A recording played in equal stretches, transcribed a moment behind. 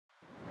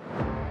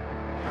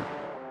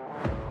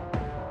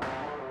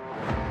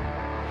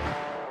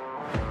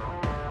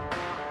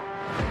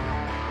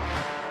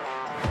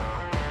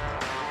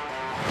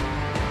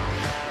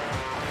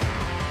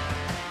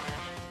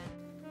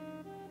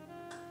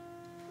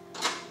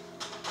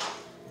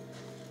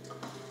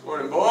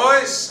Morning,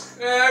 boys.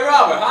 Hey,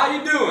 Robert, how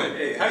you doing?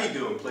 Hey, how you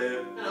doing,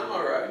 player? Yeah, I'm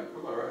alright.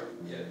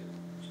 Yeah.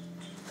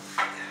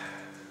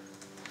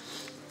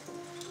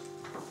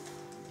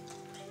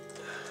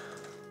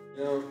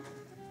 You know,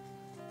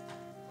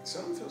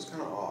 something feels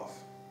kind of off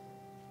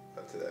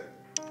about today.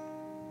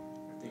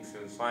 Everything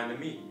feels fine to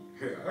me.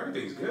 Yeah,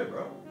 everything's good,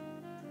 bro.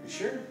 You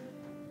sure?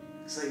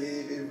 It's like,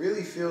 it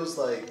really feels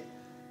like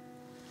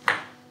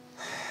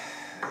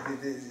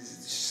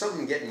it's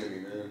something getting to me,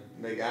 man.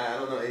 Like, I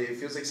don't know, it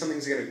feels like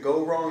something's gonna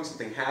go wrong,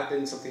 something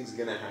happens, something's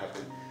gonna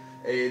happen.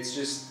 It's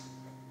just,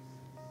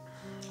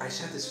 I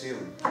just have this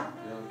feeling, you know?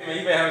 Hey, man,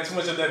 you been having too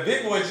much of that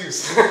big boy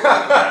juice.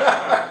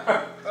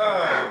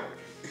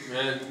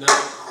 Man, no,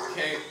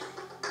 can't.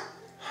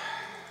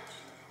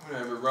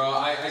 Whatever, bro.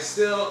 I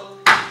still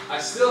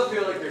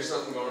feel like there's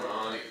something going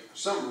on. Like,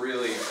 something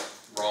really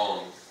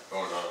wrong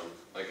going on.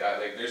 Like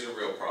there's a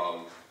real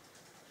problem.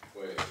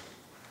 Wait.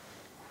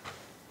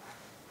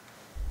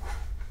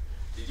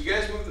 Did you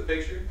guys move the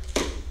picture?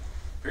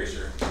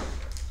 Picture?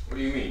 What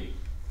do you mean?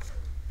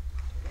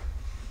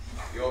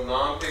 The old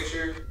Nam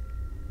picture?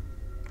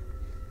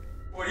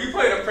 What, are you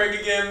playing a prank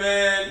again,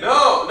 man?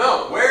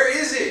 No. Where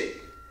is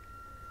it?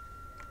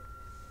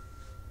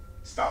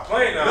 Stop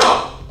playing now.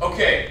 No.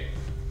 Okay.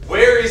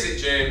 Where is it,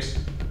 James?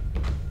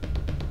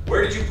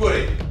 Where did you put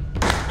it?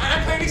 I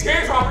ain't playing these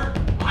games, Robert.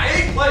 I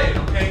ain't playing,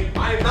 okay?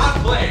 I am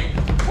not playing.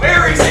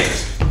 Where is it?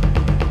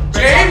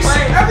 James?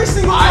 Every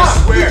single I time.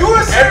 swear. You do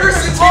it Every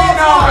single time.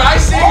 I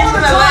say you for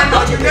the land,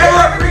 but you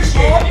never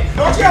appreciate it.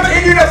 Don't you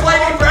continue to play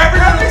me for every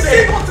little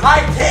thing. I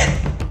can't.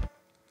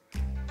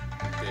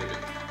 David.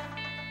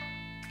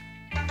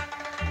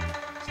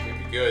 It's gonna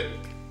be good.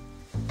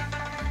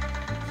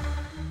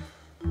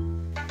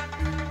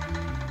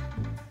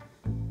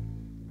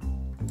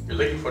 You're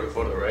looking for the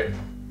photo, right?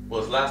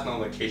 Well, its last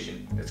known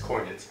location is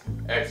coordinates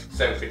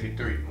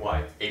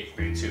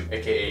X753Y832,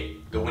 aka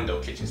the window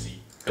kitchen seat.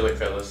 Good luck,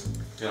 fellas.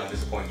 Do not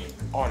disappoint me.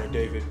 Honor,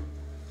 David.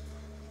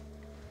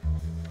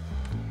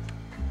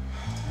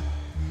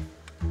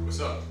 What's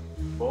up?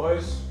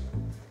 Boys,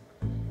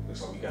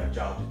 looks like we got a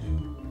job to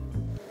do.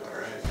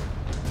 Alright.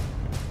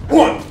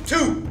 1,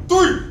 2,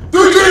 3,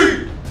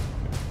 3!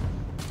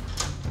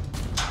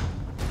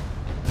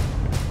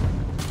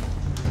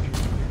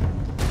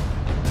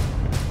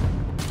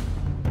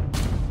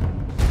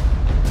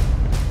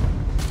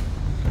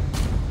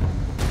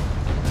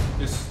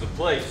 This is the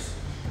place.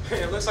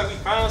 It looks like we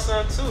found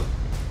some too.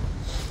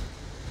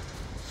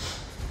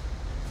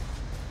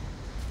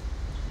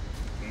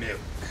 Milk.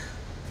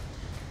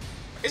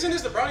 Isn't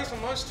this the brownies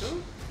from lunch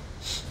too?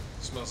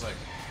 Smells like.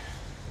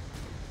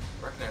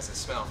 Recognize the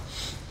smell.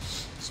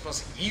 It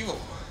smells like evil.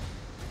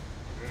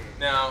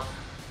 Now,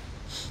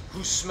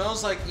 who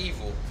smells like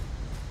evil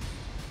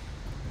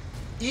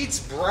eats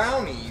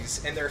brownies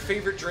and their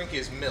favorite drink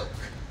is milk?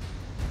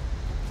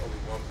 Only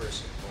one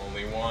person.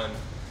 Only one.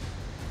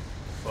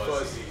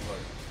 Fuzzy.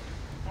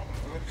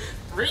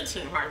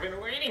 Greeting, I've been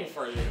waiting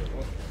for you.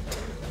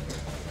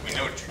 We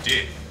know what you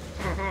did.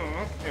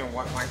 And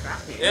what might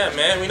that be? Yeah,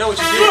 man, we know what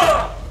you did.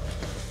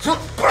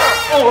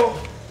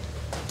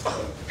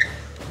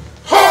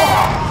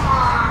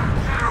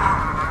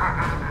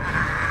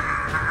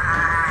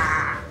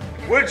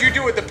 What did you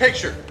do with the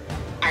picture?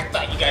 I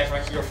thought you guys were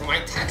here for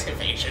my tax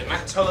evasion.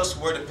 Tell us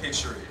where the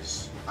picture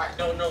is. I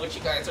don't know what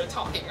you guys are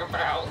talking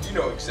about. You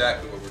know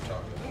exactly what we're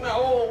talking about.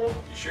 No.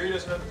 You sure he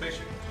doesn't have the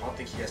picture? I don't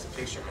think he has the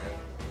picture, man.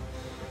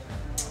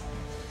 I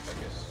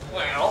guess.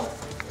 Well,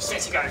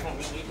 since you guys won't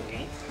be leaving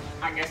me,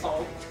 I guess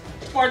I'll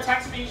for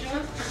tax evasion.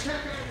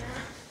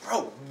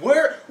 Bro,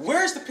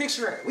 where's the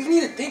picture at? We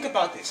need to think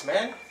about this,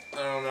 man. I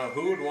don't know.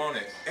 Who would want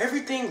it?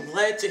 Everything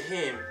led to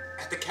him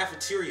at the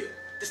cafeteria.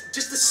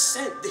 Just the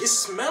scent, his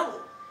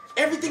smell.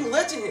 Everything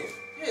led to him.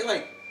 Yeah,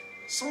 like,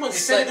 someone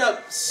set it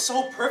up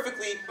so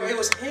perfectly, it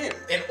was him.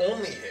 And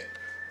only him.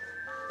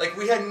 Like,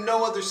 we had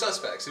no other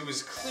suspects. It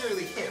was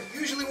clearly him.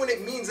 Usually when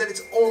it means that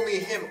it's only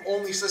him,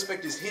 only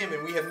suspect is him,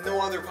 and we have no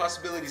other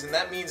possibilities, and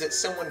that means that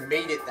someone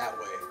made it that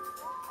way.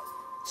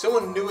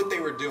 Someone knew what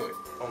they were doing.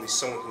 Only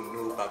someone who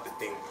knew about the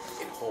thing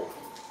in whole.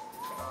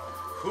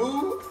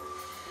 Who?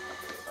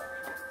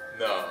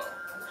 No. It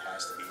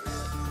has to be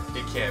him.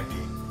 It can't be.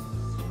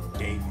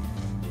 David.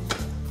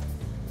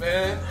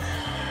 Man.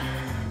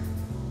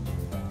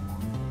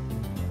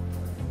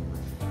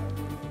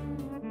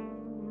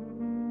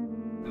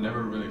 I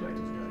never really liked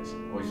those guys.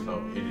 Always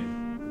felt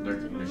hidden,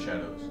 lurking in the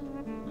shadows.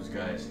 Those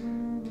guys,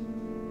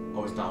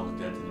 always thought I was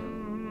dead to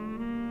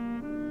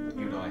them.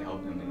 Even though I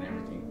helped them and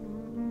everything,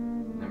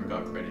 never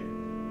got credit.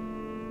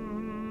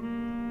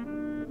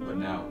 But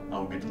now, I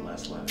will get the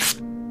last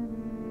laugh.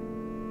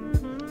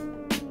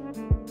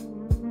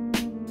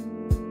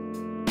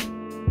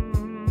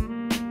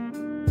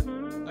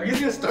 I guess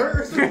you gonna start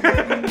or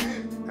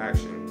something?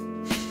 Action.